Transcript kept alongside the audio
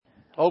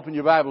Open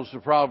your Bibles to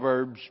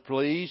Proverbs,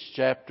 please,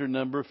 chapter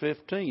number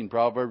 15.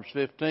 Proverbs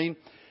 15.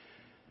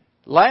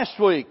 Last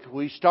week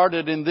we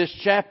started in this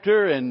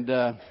chapter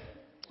and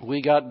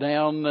we got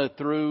down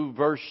through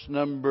verse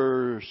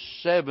number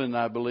 7,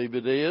 I believe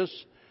it is.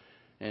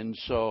 And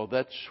so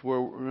that's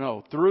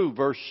where, through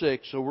verse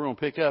 6. So we're going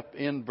to pick up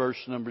in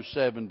verse number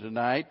 7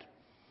 tonight.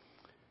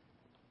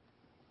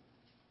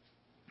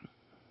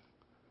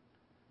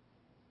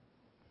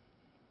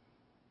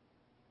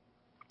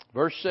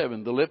 Verse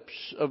 7, the lips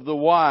of the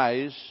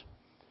wise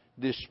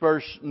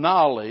disperse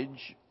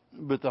knowledge,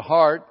 but the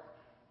heart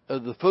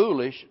of the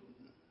foolish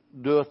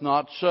doeth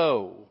not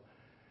so.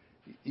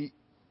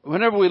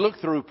 Whenever we look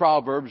through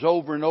Proverbs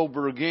over and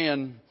over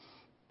again,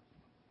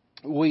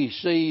 we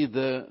see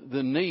the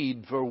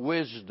need for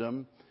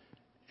wisdom.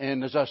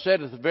 And as I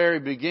said at the very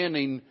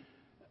beginning,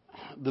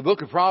 the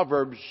book of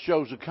Proverbs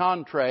shows a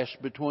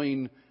contrast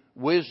between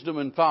wisdom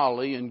and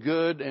folly, and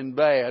good and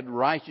bad,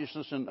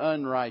 righteousness and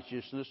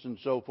unrighteousness, and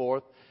so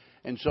forth.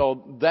 And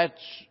so that's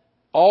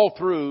all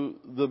through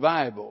the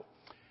Bible.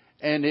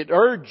 And it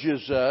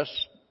urges us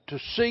to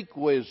seek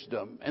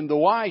wisdom. And the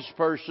wise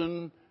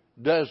person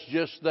does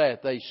just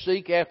that. They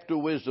seek after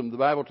wisdom. The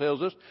Bible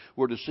tells us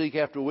we're to seek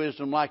after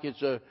wisdom like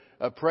it's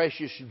a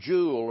precious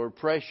jewel or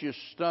precious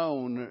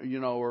stone,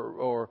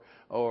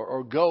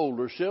 or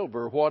gold or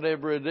silver,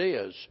 whatever it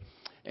is.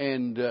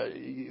 And,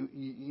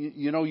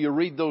 you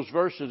read those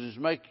verses, it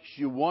makes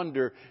you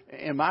wonder,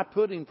 am I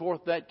putting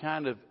forth that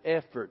kind of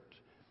effort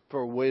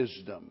for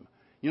wisdom?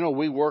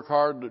 We work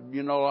hard,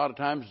 a lot of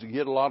times to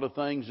get a lot of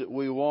things that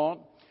we want,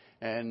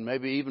 and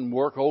maybe even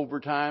work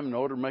overtime in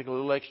order to make a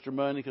little extra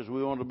money because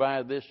we want to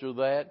buy this or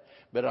that.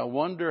 But I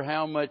wonder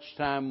how much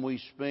time we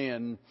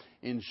spend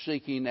in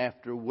seeking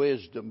after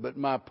wisdom. But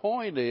my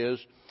point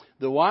is,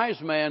 the wise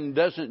man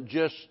doesn't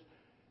just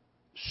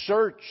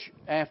search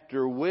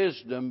after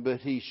wisdom, but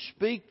he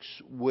speaks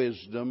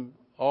wisdom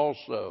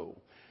also.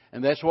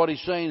 And that's what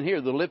he's saying here.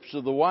 The lips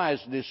of the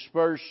wise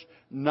disperse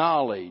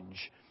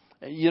knowledge.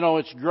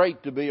 It's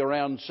great to be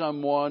around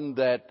someone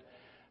that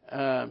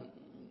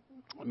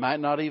might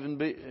not even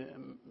be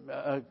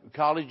a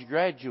college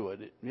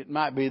graduate. It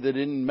might be they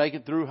didn't make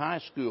it through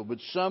high school, but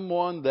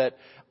someone that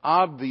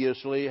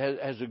obviously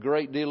has a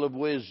great deal of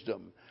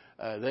wisdom.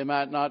 They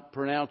might not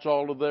pronounce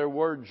all of their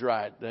words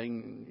right. They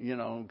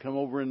can, come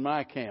over in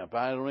my camp.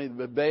 I don't even,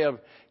 but Bev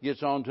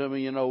gets on to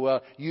me,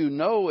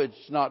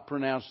 it's not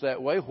pronounced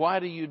that way. Why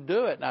do you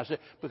do it? And I said,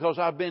 because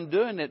I've been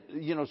doing it,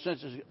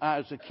 since I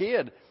was a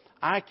kid.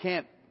 I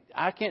can't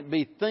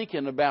be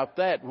thinking about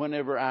that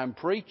whenever I'm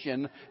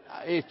preaching.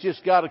 It's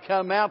just got to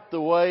come out the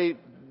way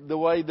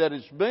that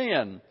it's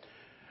been.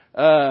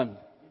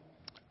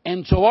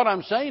 And so what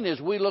I'm saying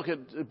is we look at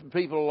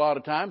people a lot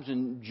of times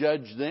and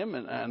judge them,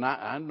 and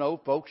I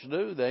know folks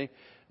do. They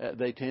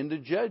tend to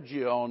judge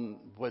you on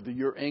whether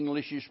your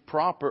English is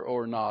proper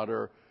or not,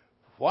 or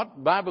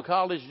what Bible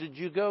college did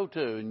you go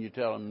to? And you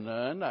tell them,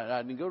 none,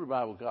 I didn't go to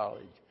Bible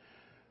college.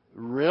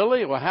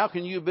 Really? Well, how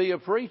can you be a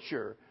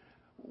preacher?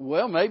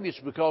 Well, maybe it's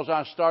because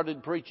I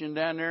started preaching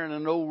down there in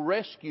an old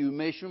rescue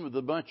mission with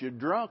a bunch of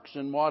drunks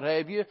and what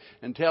have you,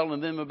 and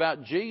telling them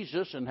about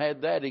Jesus and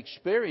had that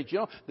experience.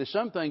 There's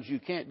some things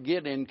you can't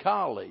get in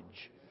college.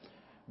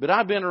 But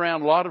I've been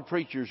around a lot of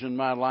preachers in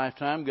my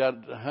lifetime,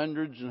 got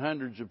hundreds and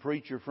hundreds of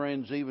preacher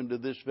friends even to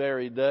this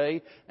very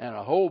day, and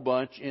a whole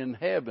bunch in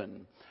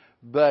heaven.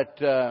 But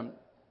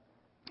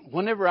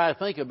whenever I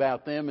think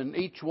about them, and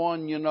each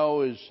one,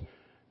 is,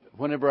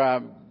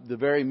 whenever the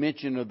very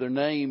mention of their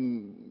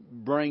name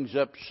brings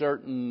up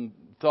certain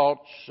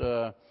thoughts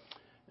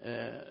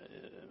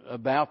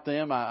about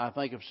them. I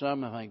think of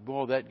some, I think,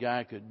 boy, that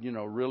guy could,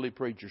 really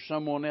preach. Or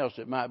someone else,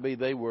 it might be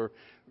they were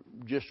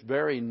just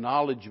very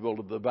knowledgeable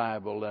of the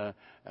Bible.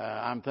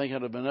 I'm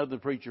thinking of another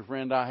preacher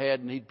friend I had,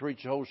 and he'd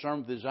preach the whole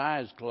sermon with his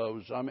eyes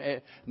closed.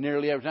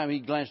 Nearly every time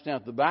he'd glance down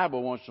at the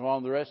Bible once in a while,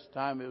 and the rest of the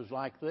time it was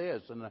like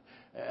this. And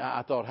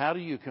I thought, how do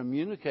you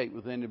communicate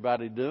with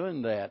anybody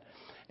doing that?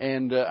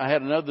 And I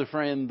had another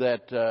friend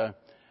that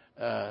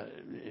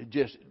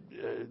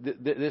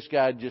this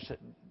guy just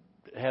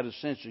had a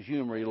sense of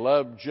humor. He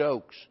loved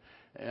jokes.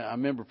 I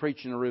remember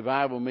preaching a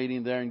revival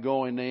meeting there and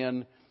going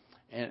in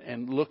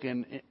and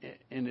looking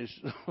in his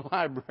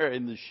library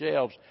in the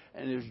shelves,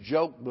 and there's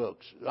joke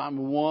books. I'm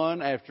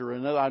one after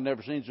another. I've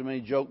never seen so many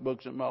joke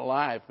books in my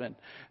life.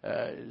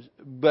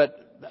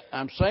 But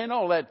I'm saying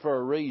all that for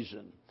a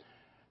reason.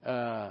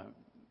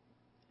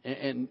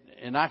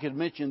 And I could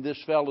mention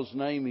this fellow's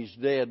name. He's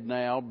dead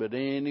now, but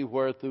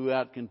anywhere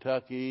throughout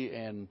Kentucky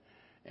and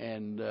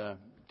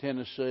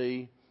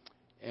Tennessee,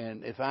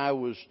 and if I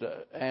was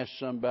to ask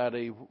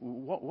somebody,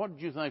 what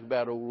did you think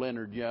about old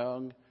Leonard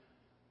Young?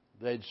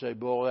 They'd say,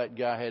 boy, that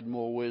guy had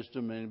more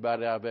wisdom than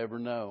anybody I've ever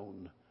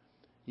known.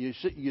 You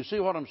see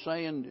what I'm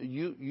saying?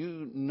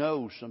 You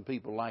know some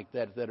people like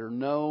that are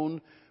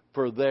known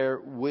for their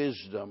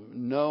wisdom,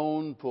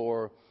 known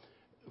for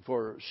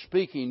for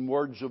speaking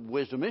words of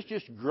wisdom. It's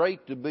just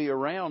great to be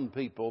around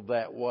people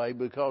that way,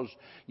 because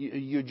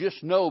you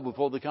just know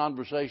before the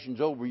conversation's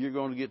over you're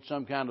going to get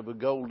some kind of a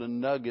golden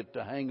nugget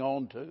to hang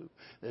on to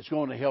that's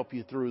going to help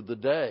you through the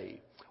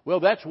day. Well,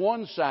 that's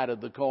one side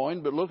of the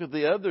coin, but look at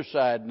the other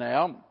side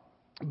now.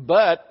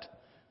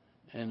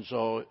 And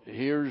so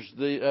here's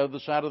the other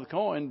side of the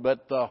coin.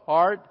 But the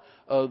heart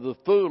of the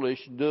foolish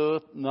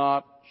doeth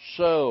not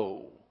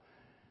so.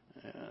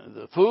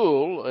 The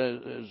fool,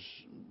 as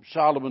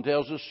Solomon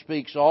tells us,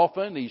 speaks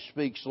often, he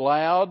speaks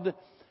loud,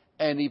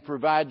 and he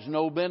provides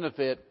no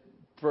benefit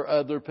for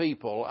other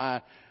people.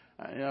 I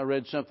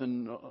read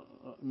something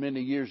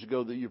many years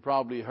ago that you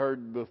probably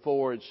heard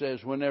before. It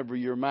says, whenever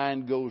your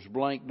mind goes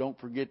blank, don't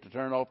forget to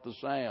turn off the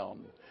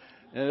sound.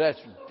 And that's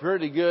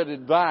pretty good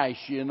advice,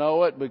 you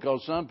know it,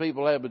 because some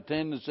people have a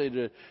tendency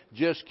to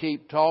just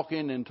keep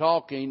talking and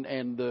talking,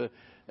 and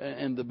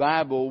the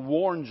Bible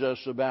warns us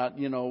about,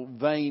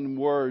 vain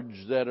words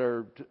that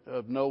are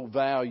of no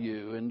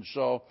value. And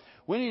so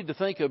we need to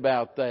think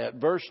about that.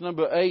 Verse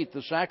number 8,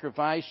 the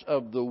sacrifice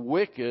of the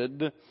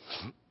wicked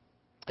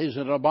is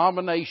an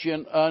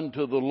abomination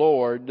unto the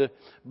Lord,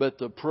 but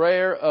the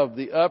prayer of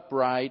the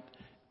upright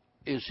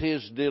is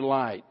His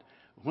delight.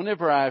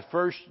 Whenever I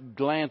first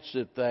glance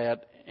at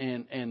that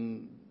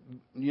and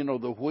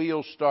the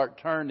wheels start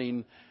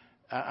turning,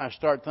 I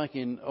start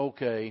thinking,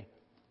 okay,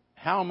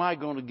 how am I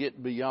going to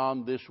get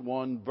beyond this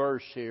one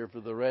verse here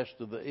for the rest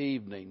of the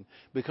evening?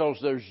 Because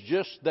there's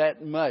just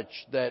that much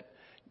that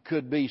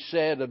could be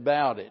said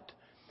about it.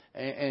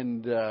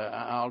 And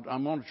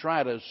I'm going to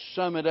try to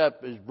sum it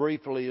up as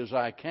briefly as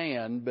I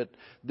can. But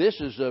this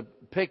is a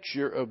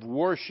picture of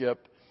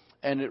worship,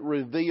 and it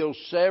reveals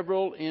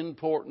several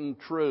important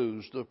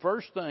truths. The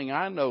first thing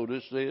I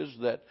notice is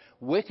that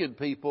wicked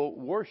people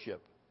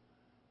worship.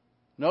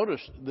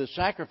 Notice, the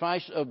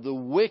sacrifice of the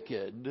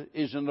wicked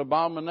is an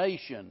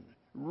abomination.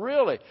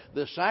 Really,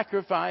 the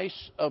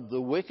sacrifice of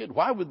the wicked,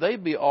 why would they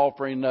be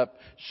offering up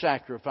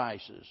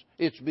sacrifices?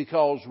 It's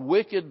because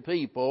wicked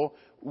people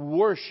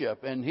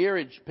worship. And here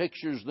it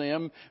pictures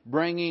them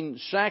bringing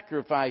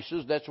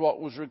sacrifices. That's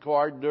what was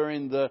required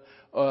during the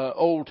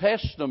Old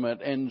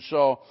Testament. And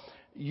so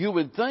you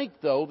would think,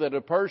 though, that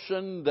a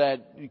person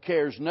that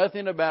cares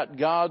nothing about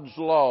God's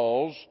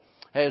laws,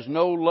 has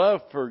no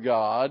love for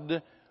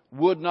God,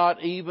 would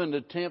not even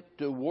attempt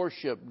to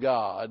worship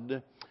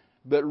God.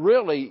 But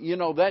really,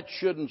 that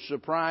shouldn't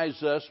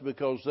surprise us,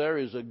 because there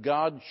is a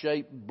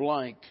God-shaped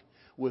blank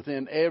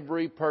within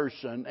every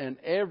person, and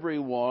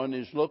everyone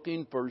is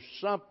looking for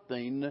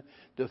something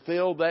to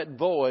fill that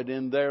void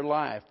in their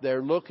life.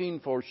 They're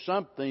looking for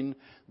something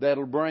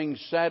that'll bring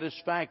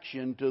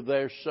satisfaction to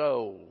their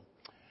soul.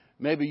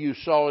 Maybe you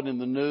saw it in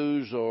the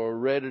news or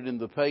read it in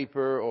the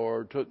paper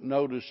or took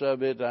notice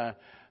of it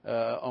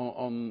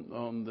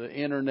on the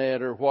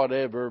internet or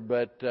whatever,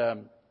 but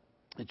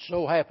it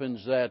so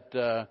happens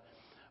that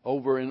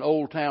over in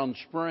Old Town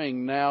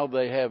Spring now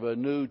they have a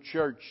new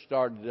church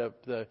started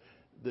up, the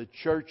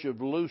Church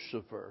of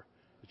Lucifer.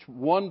 It's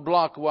one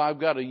block away. I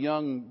got a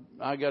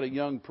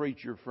young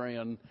preacher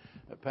friend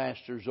that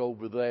pastors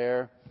over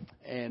there,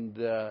 and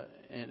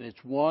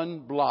it's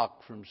one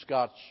block from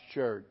Scott's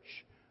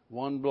church.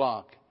 One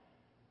block.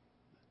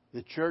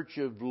 The Church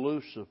of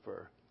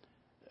Lucifer.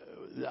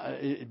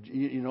 It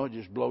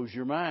just blows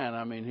your mind.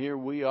 I mean, here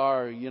we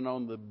are,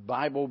 in the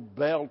Bible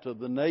Belt of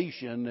the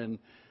nation, and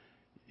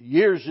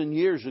years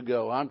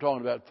ago, I'm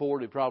talking about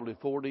probably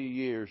 40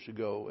 years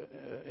ago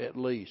at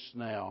least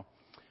now,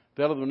 a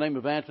fellow by the name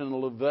of Anton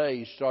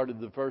LaVey started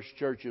the first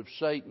Church of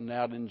Satan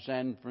out in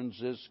San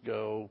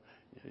Francisco.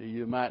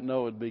 You might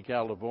know it'd be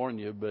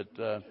California, but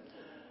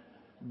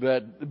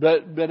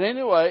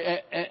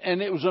anyway,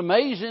 and it was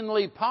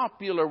amazingly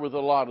popular with a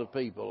lot of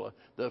people.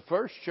 The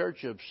first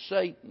Church of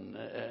Satan,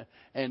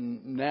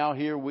 and now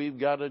here we've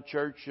got a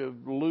Church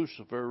of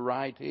Lucifer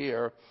right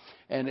here.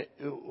 And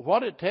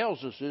what it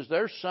tells us is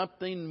there's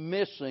something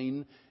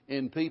missing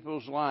in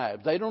people's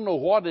lives. They don't know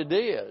what it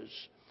is.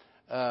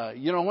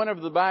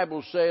 Whenever the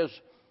Bible says,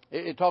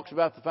 it talks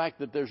about the fact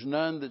that there's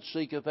none that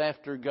seeketh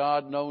after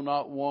God, no,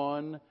 not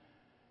one.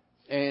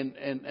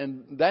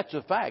 And that's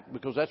a fact,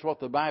 because that's what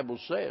the Bible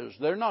says.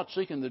 They're not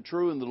seeking the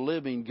true and the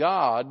living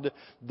God.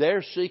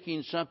 They're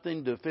seeking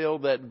something to fill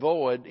that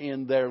void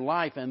in their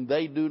life, and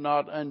they do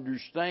not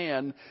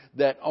understand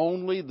that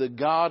only the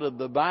God of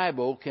the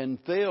Bible can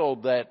fill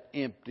that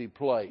empty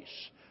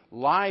place.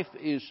 Life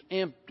is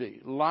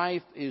empty.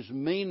 Life is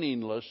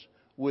meaningless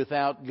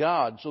without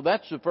God. So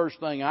that's the first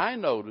thing I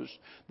noticed,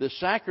 the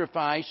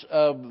sacrifice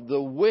of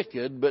the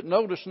wicked. But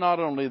notice not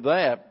only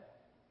that,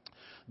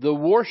 the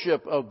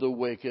worship of the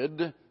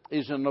wicked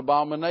is an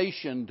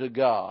abomination to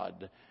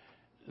God.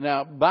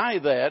 Now, by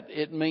that,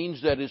 it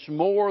means that it's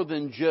more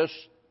than just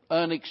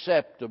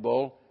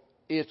unacceptable.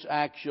 It's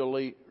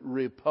actually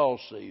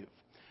repulsive.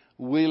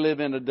 We live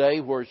in a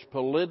day where it's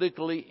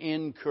politically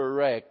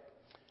incorrect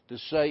to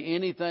say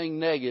anything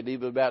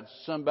negative about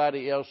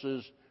somebody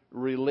else's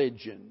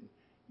religion.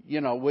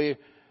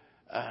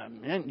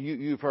 And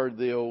you've heard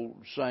the old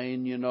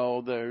saying,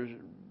 there's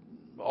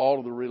all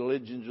of the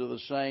religions are the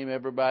same.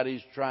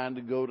 Everybody's trying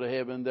to go to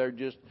heaven. They're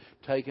just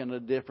taking a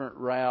different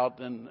route,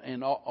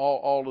 and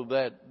all of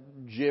that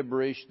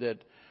gibberish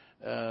that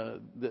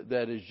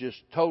is just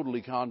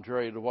totally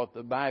contrary to what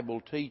the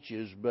Bible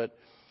teaches. But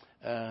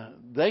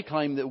they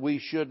claim that we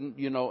shouldn't,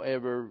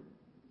 ever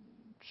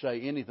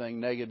say anything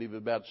negative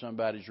about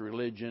somebody's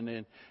religion.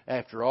 And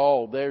after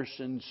all, they're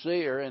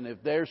sincere. And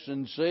if they're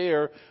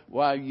sincere,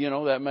 why,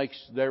 that makes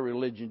their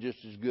religion just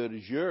as good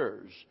as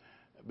yours.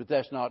 But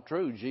that's not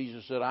true.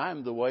 Jesus said, I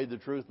am the way, the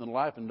truth, and the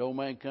life, and no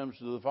man comes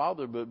to the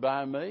Father but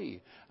by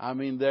me. I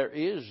mean, there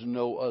is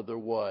no other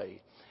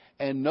way.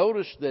 And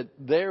notice that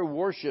their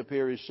worship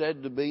here is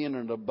said to be an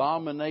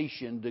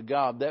abomination to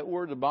God. That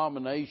word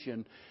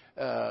abomination,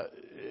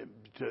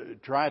 to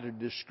try to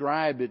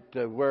describe it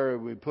where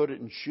we put it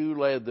in shoe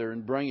leather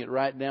and bring it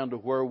right down to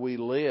where we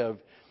live,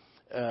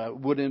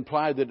 would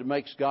imply that it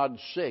makes God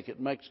sick. It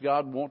makes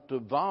God want to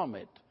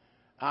vomit.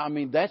 I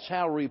mean, that's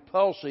how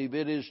repulsive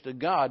it is to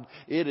God.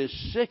 It is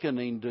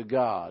sickening to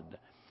God.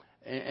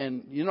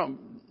 And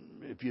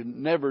if you've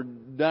never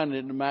done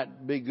it, it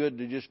might be good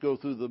to just go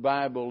through the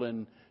Bible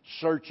and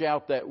search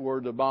out that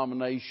word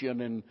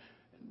abomination and,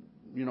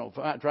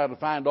 try to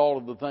find all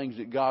of the things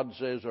that God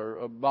says are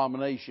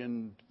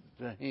abomination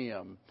to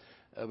Him.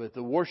 But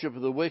the worship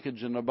of the wicked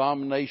is an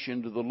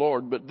abomination to the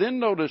Lord. But then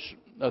notice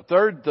a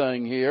third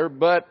thing here,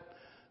 but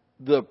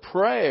the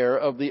prayer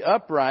of the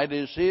upright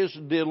is His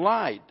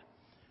delight.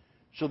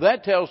 So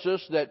that tells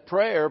us that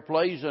prayer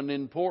plays an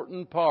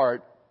important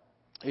part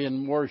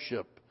in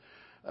worship.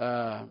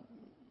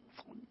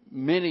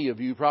 Many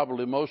of you,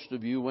 probably most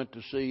of you, went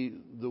to see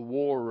The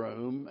War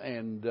Room,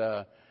 and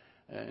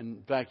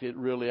in fact, it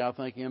really, I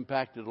think,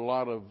 impacted a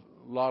lot of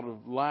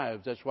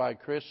lives. That's why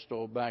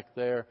Crystal back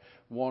there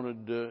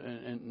wanted to,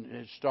 and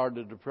it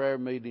started a prayer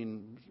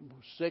meeting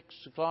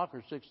 6 o'clock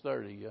or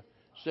 6:30.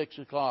 6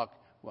 o'clock,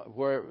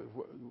 where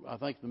I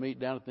think the meet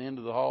down at the end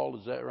of the hall.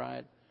 Is that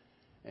right?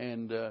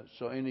 And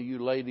so any of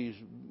you ladies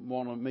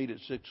want to meet at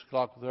 6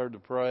 o'clock with her to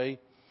pray,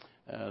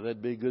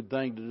 that'd be a good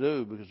thing to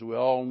do, because we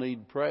all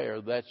need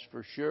prayer, that's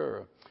for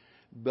sure.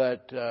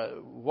 But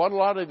what a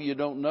lot of you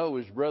don't know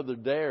is Brother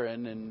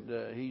Darren,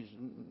 and he's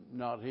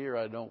not here,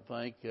 I don't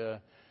think.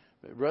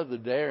 Brother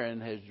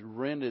Darren has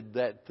rented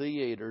that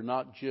theater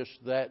not just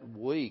that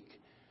week.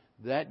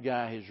 That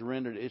guy has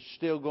rented. It's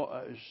still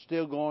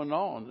going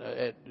on.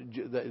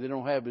 They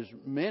don't have as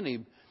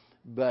many.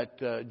 But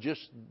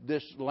just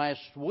this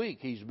last week,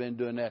 he's been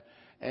doing that.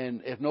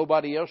 And if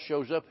nobody else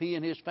shows up, he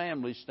and his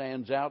family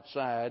stands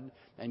outside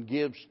and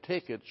gives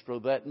tickets for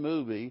that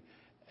movie.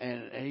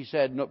 And he's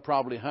had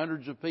probably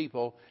hundreds of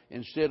people.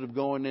 Instead of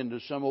going into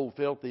some old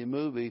filthy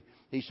movie,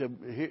 he said,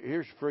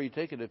 here's a free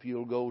ticket if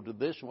you'll go to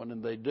this one.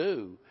 And they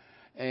do.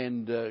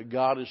 And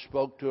God has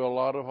spoke to a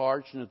lot of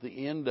hearts. And at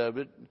the end of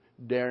it,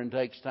 Darren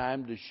takes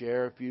time to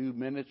share a few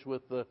minutes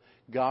with the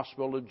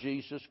gospel of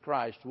Jesus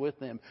Christ with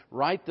them,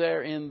 right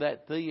there in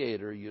that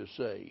theater, you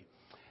see.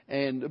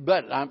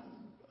 But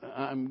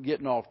I'm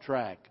getting off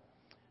track.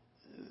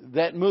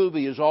 That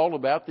movie is all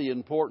about the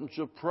importance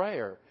of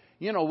prayer.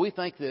 We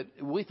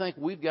think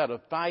we've got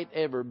to fight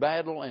every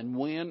battle and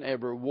win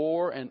every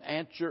war and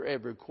answer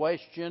every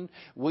question.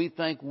 We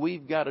think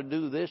we've got to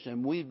do this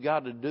and we've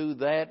got to do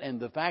that. And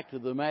the fact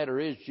of the matter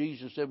is,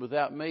 Jesus said,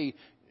 without me,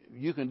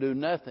 you can do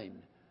nothing.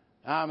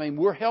 I mean,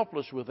 we're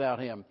helpless without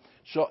Him.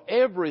 So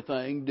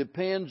everything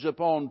depends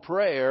upon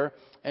prayer,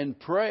 and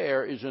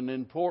prayer is an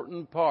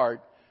important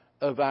part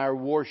of our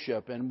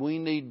worship, and we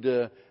need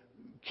to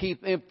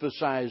keep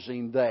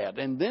emphasizing that.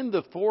 And then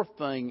the fourth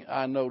thing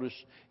I notice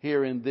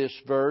here in this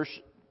verse,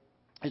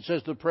 it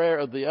says the prayer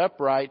of the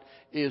upright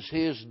is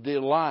His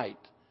delight.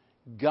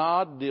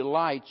 God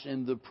delights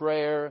in the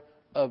prayer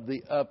of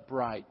the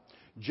upright.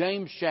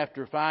 James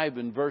chapter 5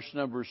 and verse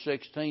number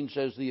 16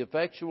 says, the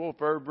effectual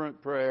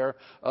fervent prayer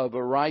of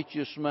a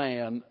righteous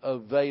man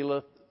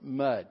availeth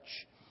much.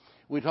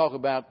 We talk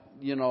about,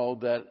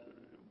 that,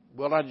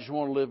 I just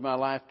want to live my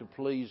life to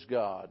please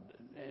God.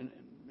 And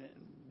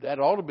that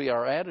ought to be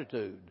our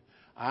attitude.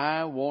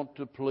 I want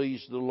to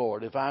please the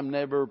Lord. If I'm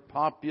never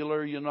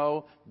popular,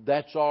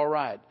 that's all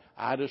right.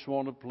 I just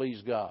want to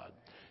please God.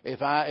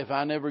 If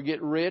I never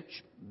get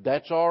rich,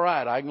 that's all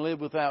right. I can live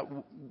without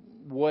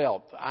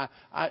wealth.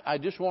 I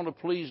just want to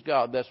please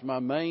God. That's my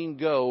main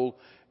goal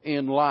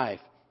in life.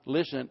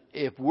 Listen,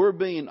 if we're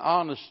being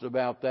honest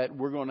about that,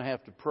 we're going to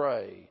have to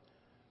pray,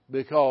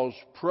 because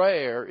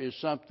prayer is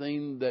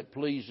something that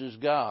pleases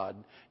God.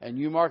 And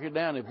you mark it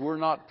down, if we're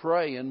not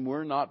praying,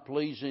 we're not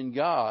pleasing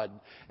God.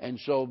 And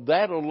so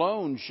that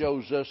alone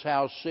shows us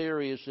how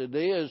serious it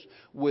is,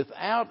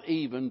 without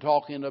even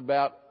talking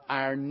about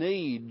our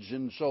needs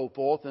and so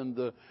forth and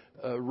the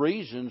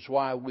reasons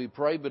why we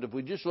pray. But if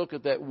we just look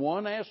at that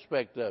one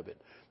aspect of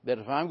it, that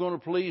if I'm going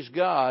to please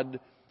God,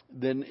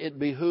 then it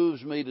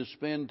behooves me to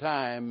spend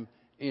time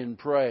in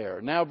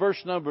prayer. Now,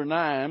 verse number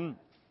 9,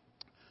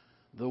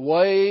 the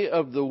way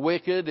of the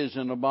wicked is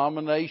an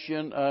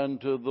abomination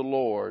unto the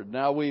Lord.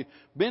 Now, we've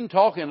been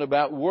talking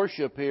about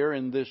worship here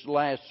in this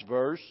last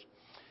verse.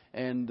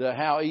 and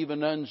how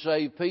even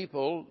unsaved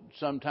people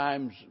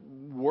sometimes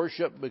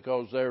worship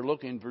because they're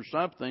looking for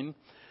something.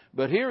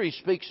 But here he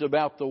speaks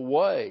about the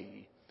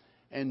way.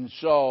 And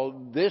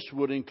so this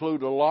would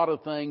include a lot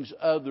of things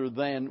other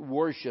than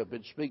worship.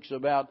 It speaks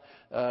about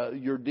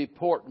your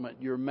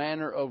deportment, your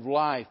manner of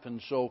life,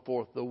 and so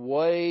forth. The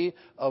way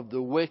of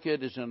the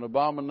wicked is an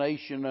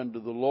abomination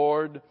unto the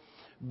Lord,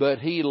 but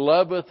he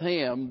loveth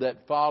him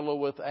that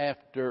followeth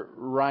after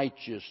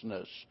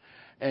righteousness.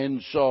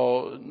 And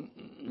so,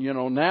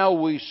 now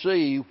we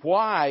see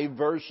why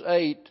verse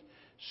 8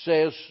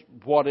 says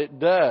what it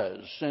does.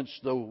 Since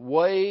the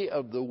way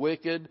of the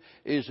wicked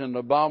is an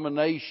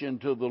abomination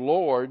to the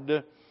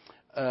Lord,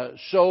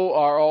 so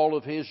are all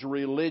of his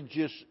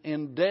religious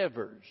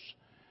endeavors.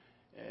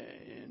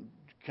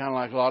 Kind of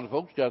like a lot of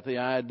folks got the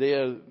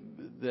idea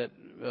that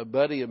a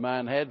buddy of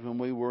mine had when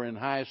we were in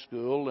high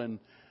school, and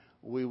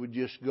we would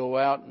just go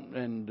out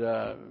and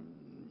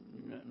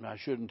I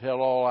shouldn't tell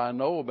all I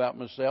know about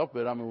myself,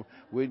 but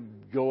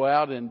we'd go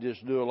out and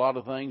just do a lot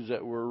of things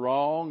that were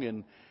wrong,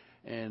 and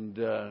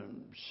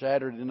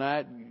Saturday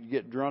night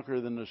get drunker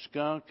than a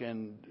skunk,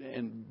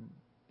 and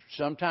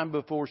sometime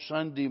before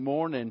Sunday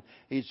morning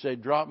he'd say,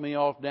 "Drop me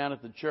off down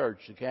at the church,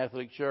 the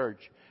Catholic church."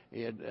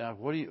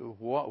 What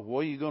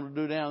are you going to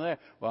do down there?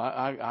 Well,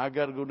 I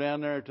got to go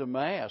down there to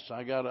Mass.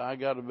 I got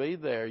to be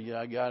there.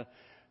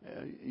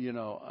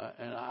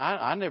 And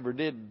I never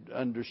did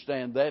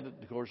understand that.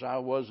 Of course, I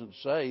wasn't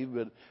saved,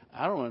 but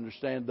I don't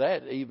understand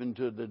that even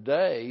to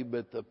today.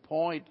 But the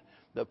point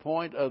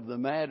of the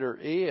matter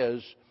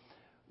is,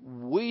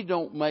 we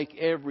don't make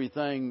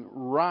everything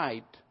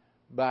right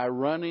by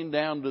running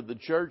down to the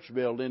church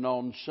building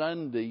on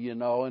Sunday,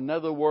 In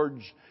other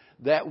words,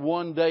 that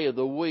one day of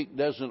the week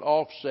doesn't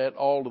offset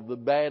all of the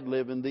bad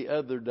living the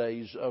other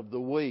days of the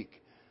week.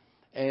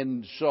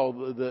 And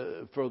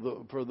so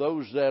for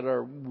those that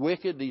are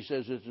wicked, he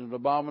says it's an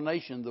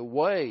abomination. The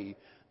way,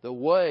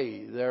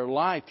 their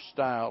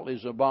lifestyle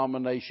is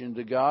abomination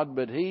to God,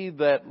 but he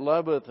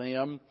loveth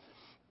him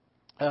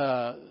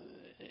that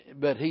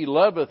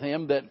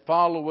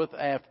followeth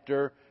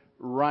after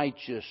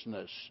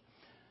righteousness.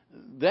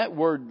 That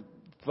word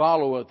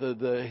followeth,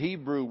 the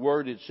Hebrew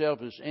word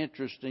itself, is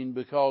interesting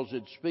because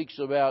it speaks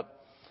about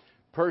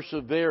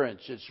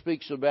perseverance. It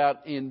speaks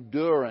about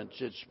endurance.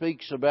 It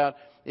speaks about,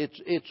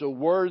 it's a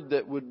word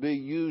that would be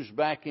used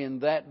back in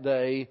that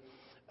day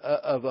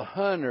of a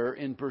hunter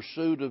in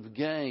pursuit of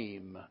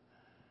game.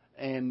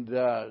 And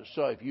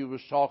so if you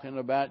was talking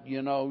about,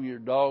 your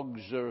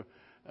dogs are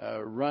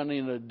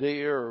running a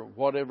deer or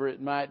whatever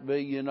it might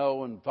be,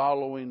 and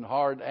following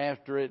hard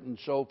after it and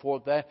so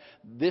forth,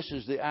 this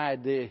is the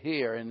idea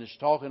here. And it's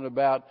talking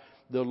about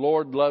the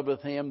Lord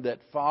loveth him that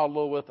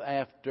followeth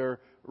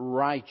after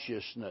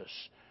righteousness.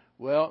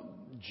 Well,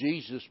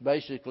 Jesus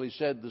basically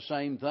said the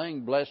same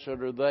thing. Blessed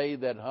are they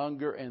that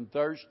hunger and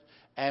thirst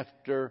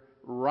after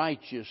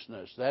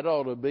righteousness. That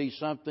ought to be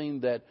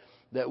something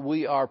that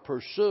we are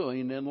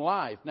pursuing in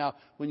life. Now,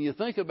 when you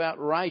think about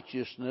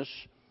righteousness,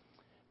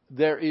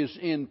 there is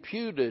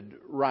imputed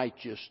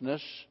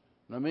righteousness.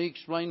 Let me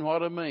explain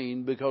what I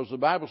mean, because the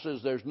Bible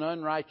says there's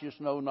none righteous,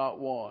 no, not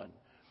one.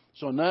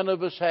 So none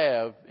of us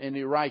have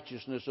any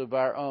righteousness of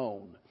our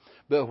own.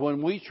 But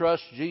when we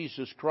trust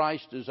Jesus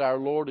Christ as our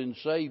Lord and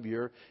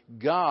Savior,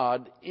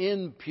 God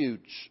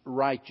imputes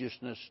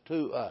righteousness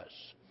to us.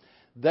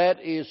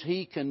 That is,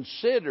 he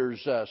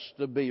considers us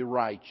to be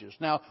righteous.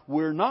 Now,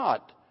 we're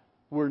not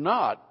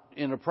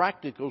in a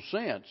practical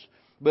sense,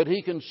 but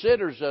he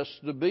considers us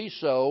to be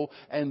so,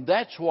 and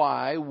that's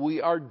why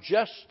we are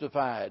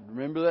justified.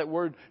 Remember that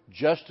word,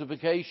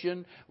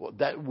 justification? Well,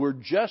 that we're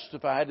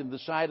justified in the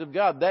sight of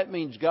God. That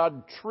means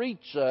God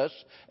treats us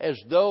as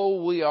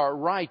though we are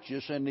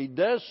righteous, and he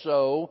does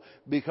so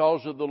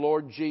because of the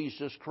Lord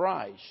Jesus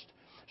Christ.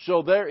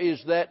 So there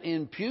is that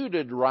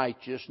imputed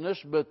righteousness,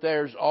 but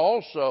there's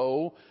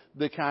also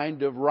the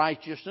kind of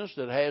righteousness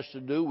that has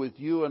to do with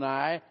you and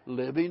I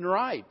living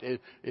right.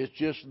 It's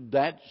just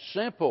that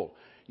simple.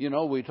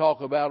 We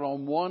talk about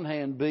on one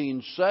hand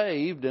being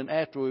saved, and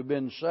after we've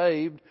been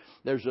saved,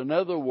 there's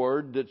another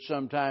word that's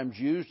sometimes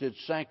used,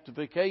 it's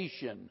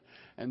sanctification.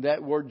 And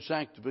that word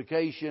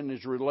sanctification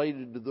is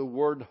related to the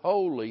word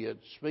holy. It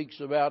speaks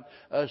about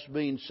us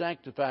being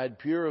sanctified,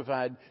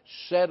 purified,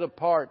 set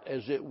apart,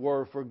 as it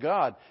were, for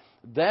God.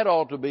 That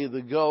ought to be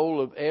the goal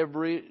of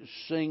every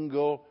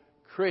single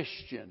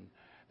Christian,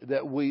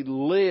 that we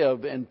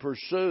live and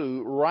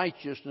pursue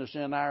righteousness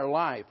in our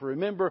life.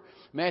 Remember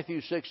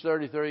Matthew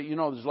 6:33.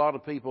 There's a lot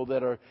of people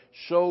that are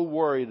so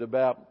worried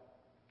about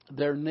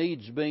their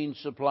needs being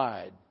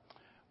supplied.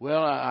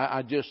 Well,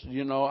 I just,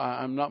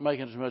 I'm not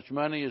making as much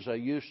money as I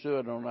used to.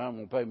 I don't know how I'm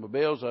going to pay my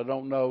bills. I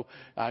don't know.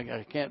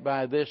 I can't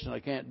buy this and I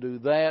can't do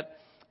that.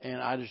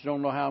 And I just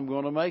don't know how I'm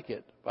going to make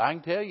it. But I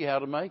can tell you how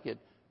to make it.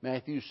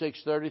 Matthew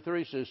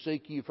 6:33 says,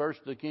 "Seek ye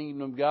first the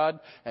kingdom of God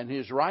and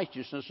his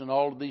righteousness, and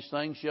all of these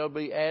things shall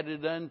be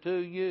added unto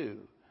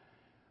you."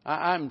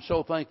 I'm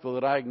so thankful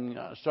that I can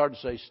start to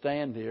say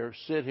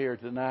sit here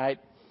tonight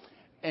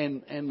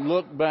and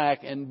look back,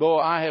 and boy,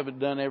 I haven't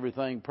done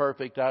everything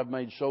perfect. I've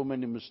made so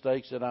many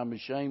mistakes that I'm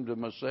ashamed of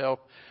myself.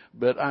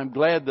 But I'm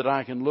glad that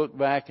I can look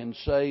back and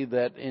say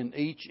that in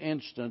each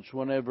instance,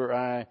 whenever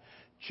I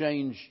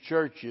changed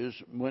churches,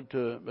 went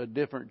to a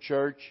different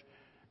church,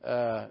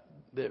 there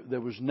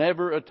was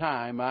never a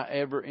time I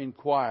ever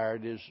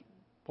inquired is,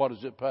 what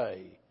does it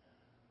pay?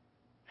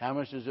 How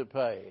much does it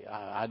pay?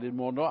 I didn't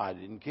want to know. I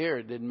didn't care.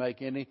 It didn't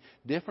make any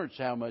difference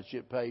how much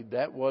it paid.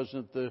 That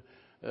wasn't the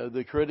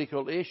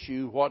critical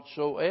issue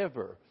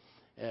whatsoever.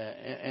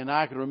 And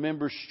I can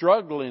remember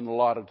struggling a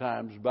lot of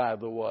times, by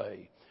the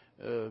way.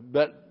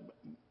 But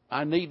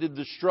I needed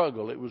the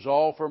struggle. It was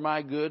all for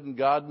my good, and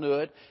God knew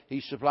it.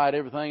 He supplied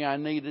everything I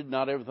needed,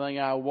 not everything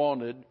I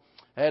wanted.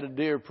 I had a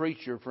dear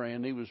preacher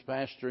friend. He was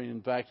pastoring,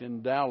 in fact,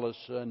 in Dallas,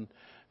 and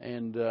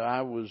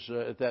I was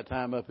at that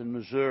time up in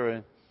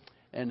Missouri.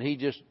 And he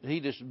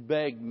just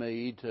begged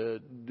me to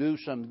do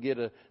something, get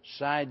a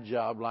side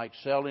job like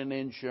selling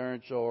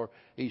insurance, or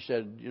he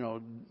said,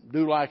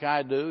 do like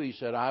I do. He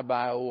said, I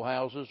buy old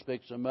houses,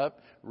 fix them up,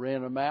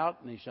 rent them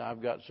out. And he said,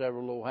 I've got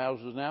several old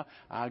houses now.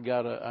 I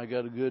got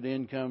a good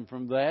income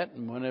from that.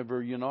 And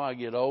whenever, I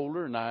get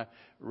older and I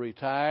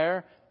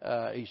retire,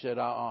 he said,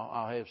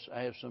 I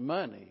have some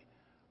money.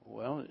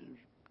 Well,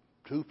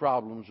 two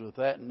problems with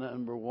that.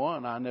 Number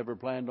one, I never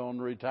planned on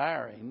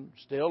retiring,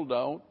 still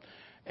don't.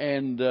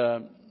 And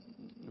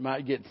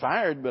might get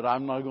fired, but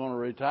I'm not going to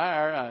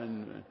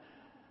retire.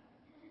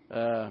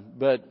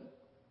 But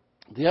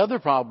the other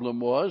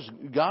problem was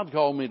God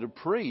called me to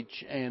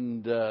preach,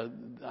 and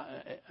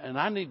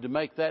I need to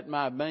make that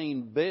my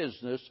main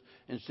business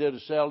instead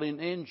of selling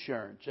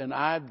insurance. And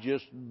I've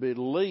just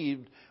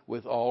believed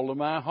with all of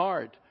my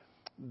heart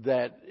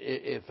that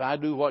if I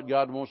do what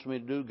God wants me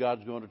to do,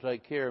 God's going to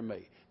take care of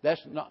me.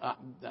 That's not.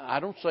 I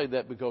don't say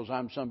that because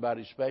I'm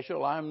somebody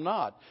special. I'm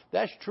not.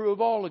 That's true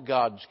of all of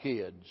God's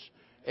kids.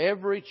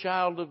 Every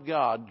child of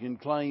God can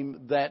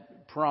claim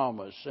that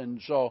promise. And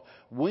so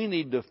we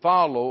need to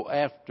follow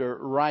after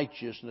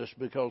righteousness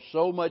because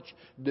so much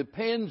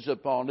depends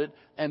upon it.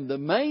 And the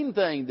main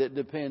thing that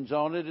depends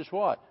on it is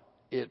what?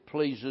 It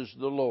pleases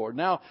the Lord.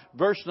 Now,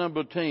 verse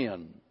number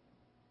 10.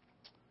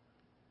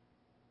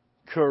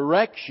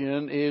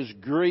 Correction is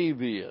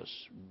grievous.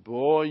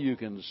 Boy, you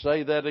can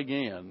say that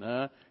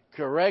again.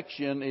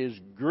 Correction is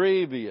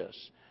grievous.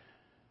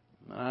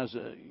 I was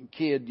a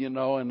kid,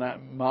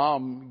 and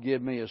Mom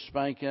gave me a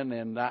spanking,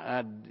 and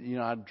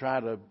I'd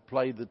try to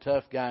play the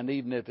tough guy, and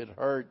even if it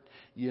hurt,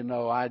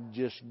 I'd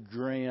just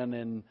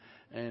grin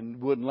and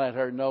wouldn't let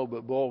her know.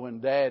 But boy, when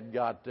Dad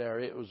got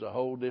there, it was a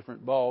whole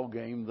different ball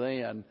game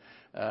then,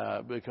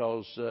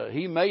 because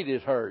he made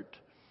it hurt.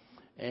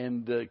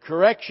 And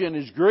correction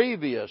is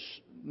grievous.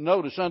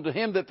 Notice, unto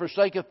him that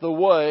forsaketh the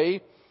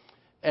way,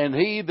 and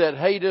he that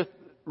hateth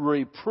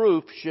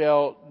reproof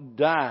shall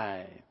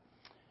die.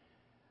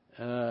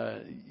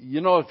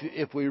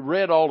 If we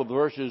read all of the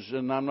verses,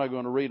 and I'm not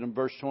going to read them,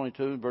 verse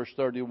 22 and verse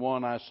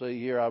 31, I see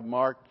here I've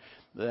marked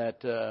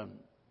that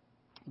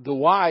the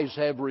wise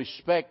have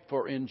respect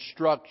for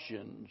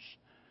instructions,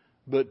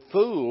 but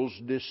fools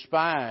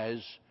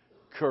despise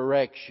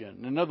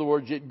correction. In other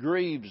words, it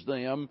grieves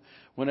them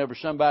whenever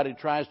somebody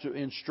tries to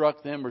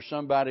instruct them or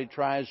somebody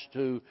tries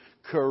to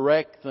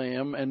correct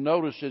them. And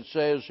notice it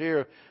says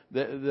here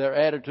that their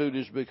attitude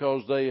is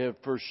because they have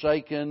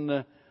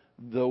forsaken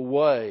the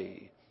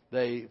way.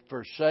 They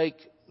forsake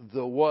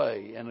the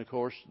way. And of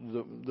course,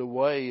 the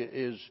way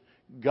is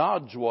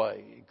God's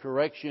way.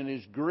 Correction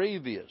is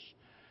grievous.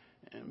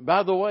 And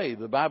by the way,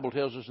 the Bible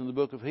tells us in the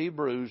book of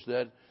Hebrews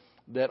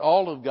that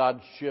all of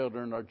God's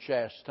children are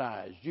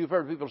chastised. You've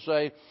heard people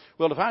say,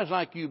 well, if I was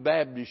like you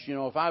Baptists,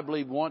 if I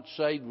believed once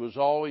saved was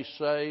always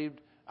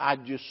saved,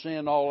 I'd just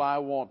sin all I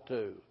want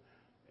to.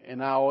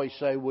 And I always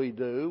say we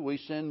do. We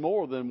sin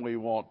more than we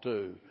want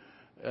to.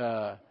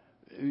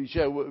 You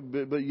say,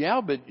 but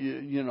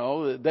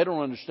they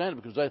don't understand it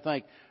because they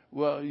think,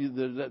 well,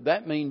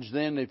 that means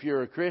then if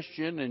you're a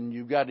Christian and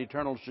you've got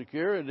eternal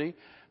security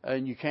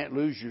and you can't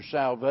lose your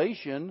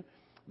salvation,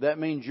 that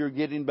means you're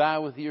getting by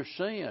with your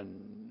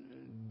sin.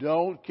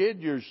 Don't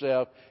kid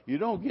yourself. You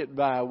don't get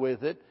by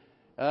with it.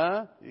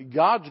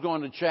 God's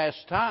going to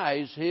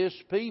chastise His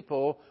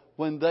people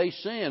when they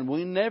sin.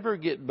 We never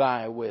get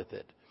by with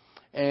it.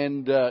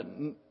 And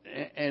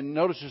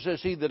notice it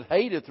says, he that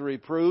hateth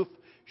reproof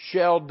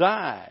shall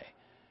die.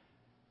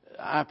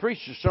 I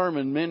preached a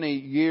sermon many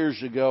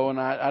years ago, and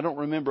I don't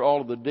remember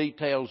all of the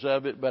details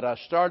of it, but I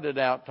started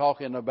out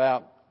talking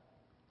about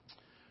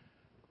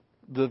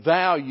the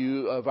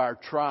value of our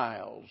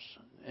trials.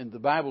 And the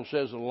Bible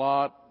says a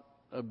lot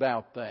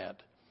about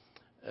that.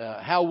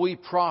 How we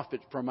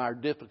profit from our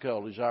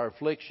difficulties, our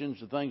afflictions,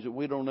 the things that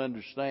we don't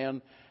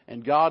understand.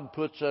 And God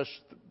puts us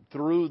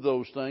through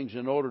those things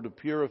in order to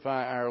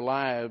purify our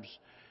lives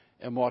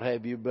and what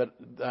have you. But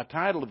the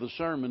title of the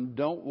sermon,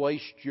 Don't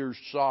Waste Your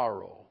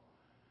Sorrow.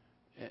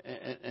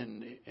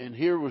 And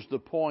here was the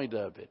point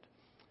of it.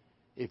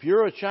 If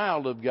you're a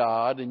child of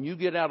God and you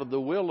get out of the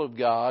will of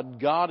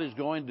God, God is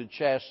going to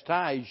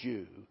chastise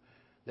you.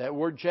 That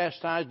word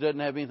chastise doesn't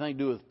have anything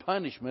to do with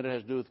punishment. It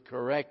has to do with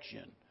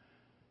correction.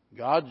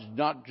 God's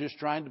not just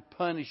trying to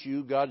punish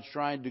you. God's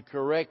trying to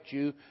correct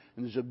you.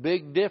 And there's a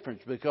big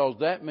difference, because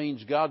that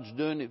means God's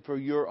doing it for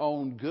your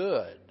own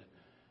good.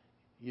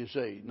 You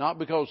see, not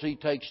because He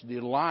takes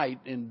delight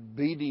in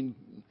beating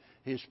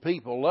His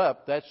people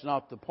up. That's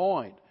not the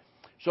point.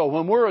 So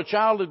when we're a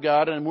child of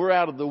God and we're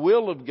out of the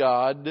will of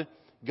God,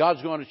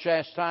 God's going to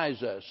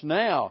chastise us.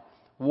 Now,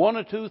 one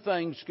of two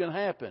things can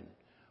happen.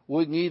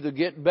 We can either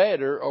get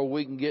better or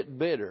we can get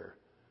bitter.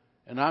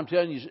 And I'm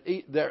telling you,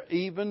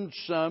 even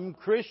some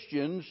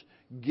Christians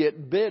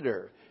get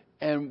bitter.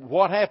 And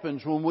what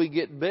happens when we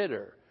get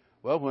bitter?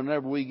 Well,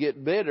 whenever we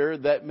get bitter,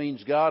 that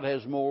means God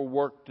has more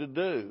work to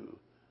do.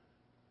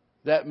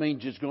 That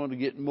means it's going to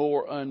get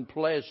more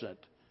unpleasant.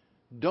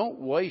 Don't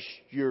waste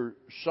your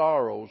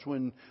sorrows.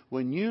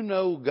 When you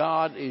know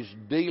God is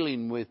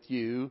dealing with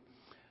you,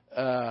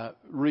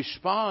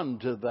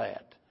 respond to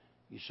that.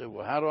 You say,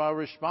 well, how do I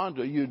respond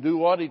to it? You do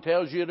what He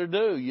tells you to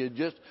do. You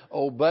just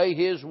obey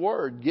His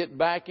word. Get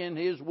back in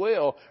His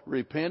will.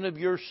 Repent of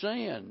your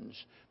sins.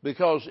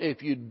 Because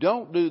if you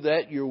don't do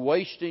that, you're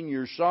wasting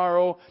your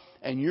sorrow,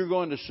 and you're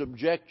going to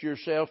subject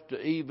yourself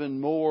to even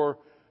more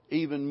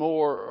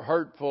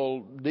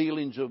hurtful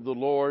dealings of the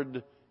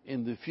Lord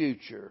in the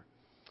future.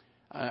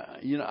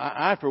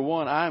 I for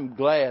one, I'm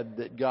glad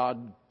that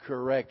God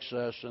corrects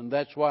us, and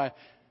that's why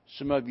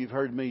some of you have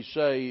heard me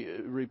say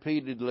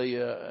repeatedly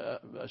a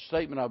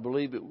statement. I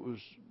believe it was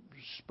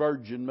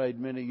Spurgeon made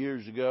many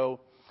years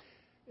ago.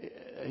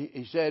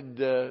 He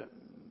said,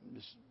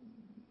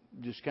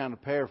 just kind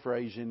of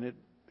paraphrasing it,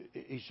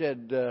 he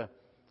said,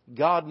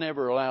 God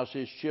never allows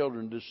His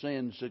children to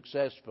sin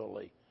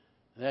successfully.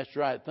 And that's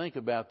right. Think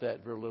about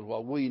that for a little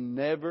while. We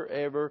never,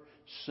 ever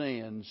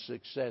sin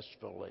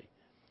successfully.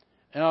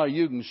 Now,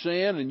 you can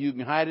sin and you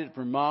can hide it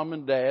from mom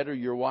and dad or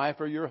your wife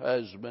or your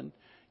husband.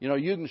 You know,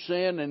 you can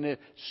sin and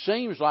it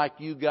seems like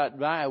you got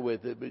by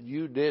with it, but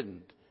you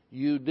didn't.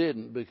 You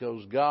didn't,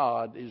 because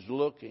God is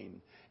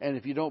looking. And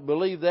if you don't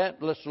believe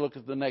that, let's look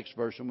at the next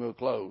verse and we'll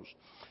close.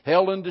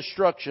 Hell and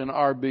destruction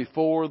are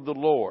before the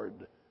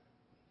Lord.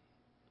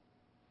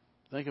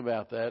 Think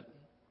about that.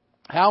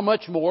 How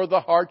much more the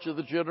hearts of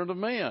the children of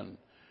men?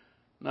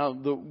 Now,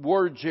 the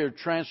words here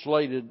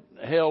translated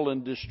hell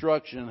and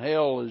destruction.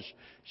 Hell is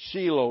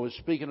Sheol, is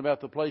speaking about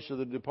the place of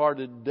the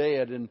departed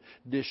dead, and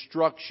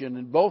destruction.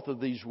 And both of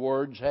these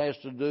words has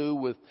to do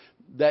with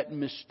that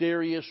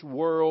mysterious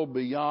world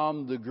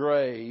beyond the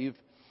grave.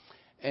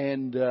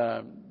 And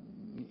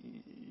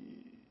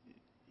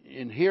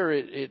here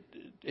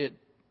it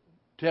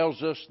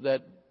tells us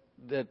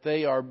that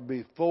they are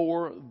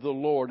before the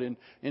Lord.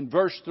 In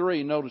verse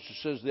 3, notice it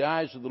says, the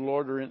eyes of the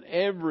Lord are in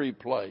every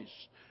place.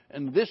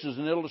 And this is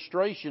an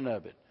illustration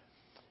of it.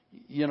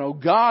 You know,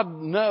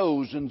 God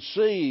knows and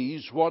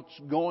sees what's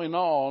going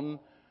on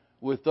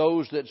with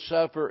those that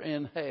suffer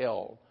in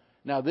hell.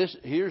 Now,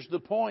 here's the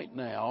point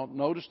now.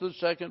 Notice the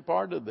second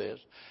part of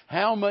this.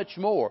 How much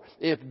more?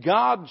 If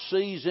God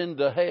sees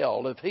into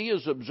hell, if He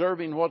is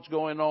observing what's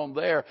going on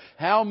there,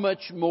 how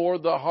much more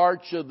the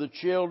hearts of the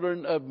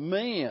children of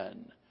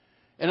men?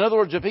 In other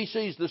words, if He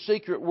sees the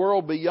secret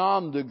world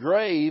beyond the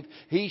grave,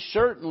 He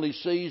certainly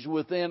sees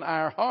within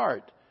our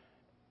heart.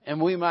 And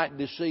we might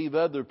deceive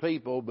other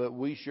people, but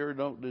we sure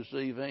don't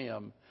deceive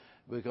Him,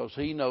 because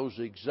He knows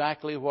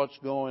exactly what's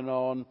going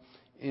on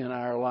in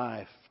our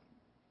life.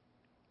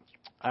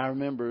 I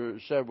remember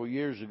several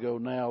years ago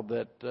now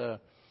that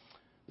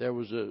there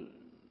was a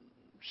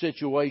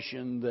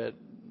situation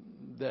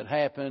that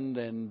happened,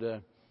 and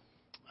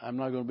I'm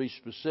not going to be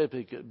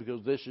specific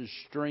because this is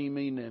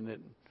streaming, and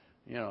it,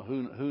 you know,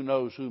 who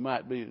knows who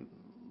might be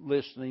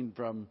listening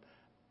from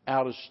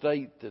out of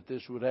state that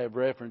this would have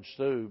reference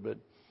to,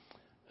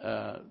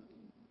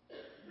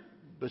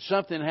 but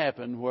something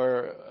happened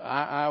where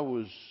I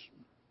was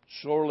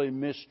sorely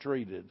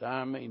mistreated.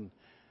 I mean,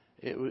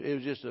 it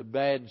was just a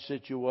bad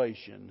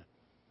situation.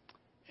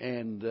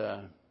 And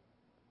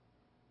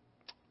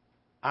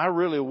I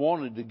really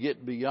wanted to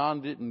get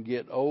beyond it and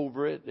get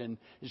over it. And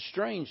it's a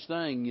strange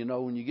thing, you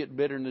know, when you get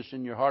bitterness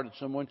in your heart at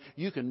someone,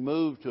 you can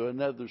move to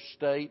another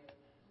state,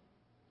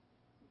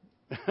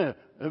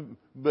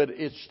 but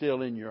it's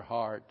still in your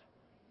heart.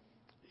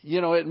 You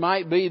know, it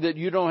might be that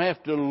you don't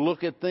have to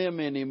look at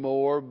them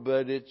anymore,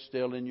 but it's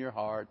still in your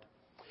heart.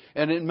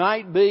 And it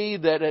might be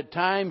that at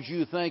times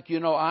you think, you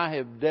know, I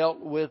have dealt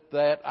with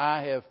that.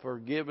 I have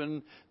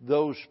forgiven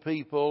those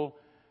people,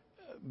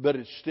 but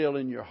it's still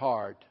in your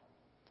heart.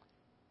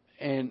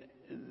 And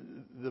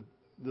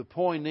the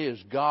point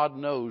is, God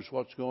knows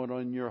what's going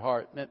on in your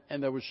heart.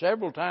 And there were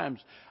several times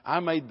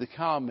I made the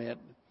comment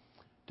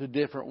to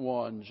different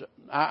ones.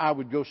 I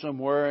would go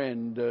somewhere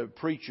and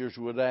preachers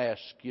would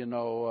ask, you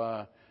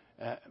know,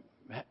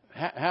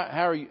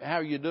 how are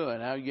you doing?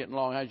 How are you getting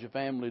along? How's your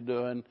family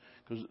doing?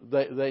 Because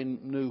they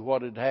knew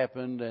what had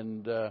happened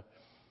and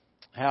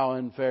how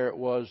unfair it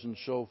was and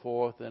so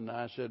forth. And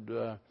I said,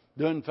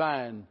 doing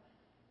fine.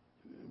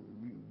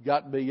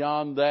 Got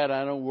beyond that.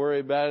 I don't worry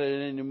about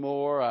it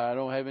anymore. I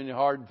don't have any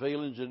hard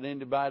feelings at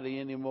anybody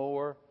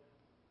anymore.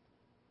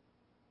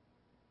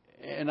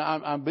 And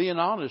I'm being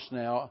honest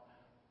now.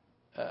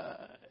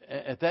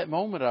 At that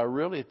moment, I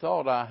really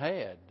thought I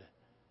had.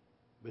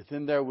 But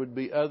then there would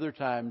be other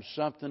times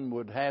something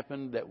would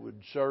happen that would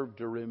serve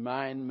to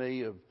remind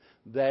me of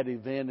that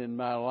event in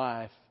my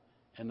life.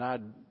 And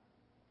I'd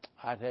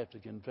have to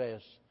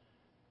confess,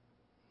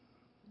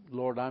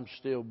 Lord, I'm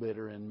still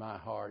bitter in my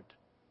heart.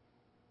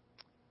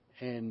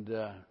 And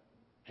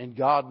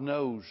God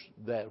knows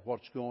that,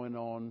 what's going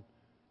on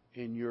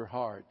in your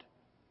heart.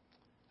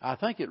 I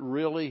think it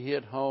really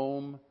hit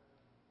home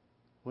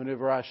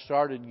whenever I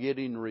started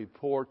getting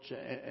reports.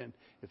 And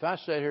if I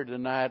sat here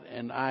tonight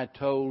and I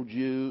told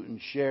you and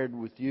shared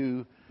with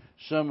you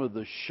some of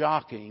the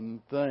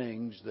shocking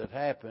things that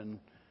happened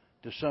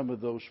to some of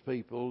those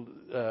people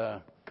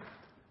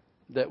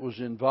that was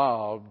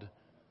involved,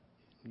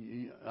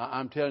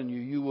 I'm telling you,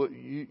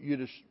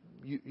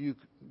 you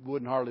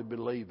wouldn't hardly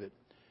believe it.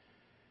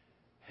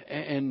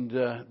 And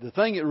the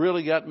thing that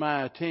really got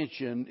my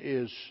attention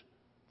is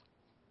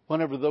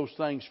whenever those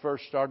things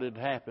first started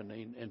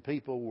happening and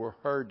people were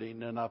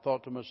hurting, and I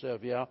thought to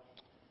myself, yeah,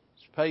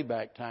 it's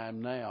payback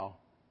time now.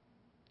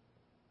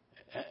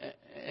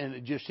 And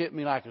it just hit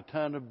me like a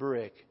ton of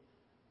brick.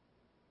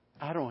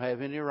 I don't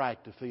have any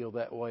right to feel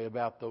that way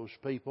about those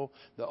people.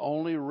 The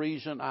only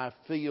reason I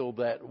feel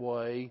that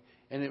way,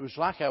 and it was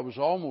like I was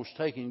almost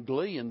taking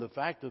glee in the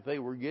fact that they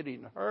were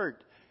getting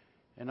hurt.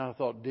 And I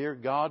thought, dear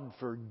God,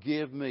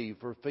 forgive me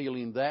for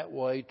feeling that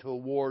way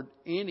toward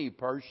any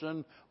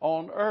person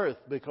on earth,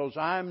 because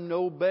I'm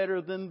no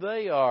better than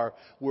they are.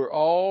 We're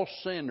all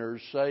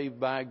sinners saved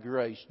by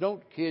grace.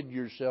 Don't kid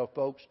yourself,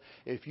 folks.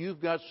 If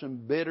you've got some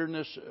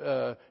bitterness,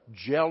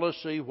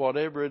 jealousy,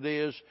 whatever it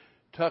is,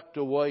 tucked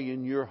away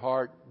in your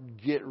heart,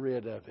 get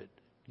rid of it.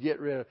 Get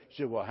rid of it.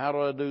 You say, well, how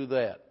do I do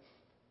that?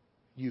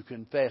 You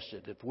confess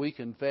it. If we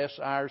confess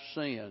our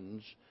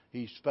sins,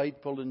 He's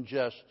faithful and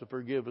just to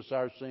forgive us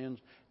our sins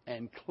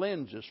and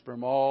cleanse us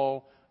from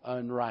all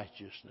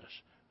unrighteousness.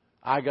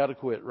 I got to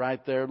quit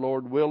right there,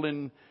 Lord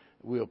willing.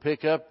 We'll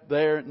pick up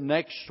there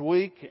next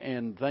week,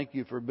 and thank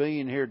you for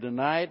being here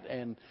tonight.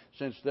 And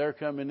since they're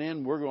coming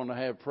in, we're going to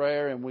have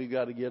prayer, and we've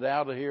got to get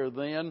out of here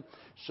then.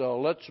 So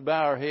let's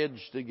bow our heads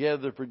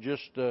together for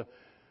just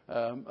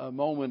a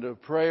moment of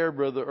prayer.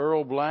 Brother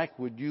Earl Black,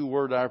 would you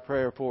word our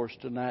prayer for us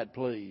tonight,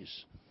 please?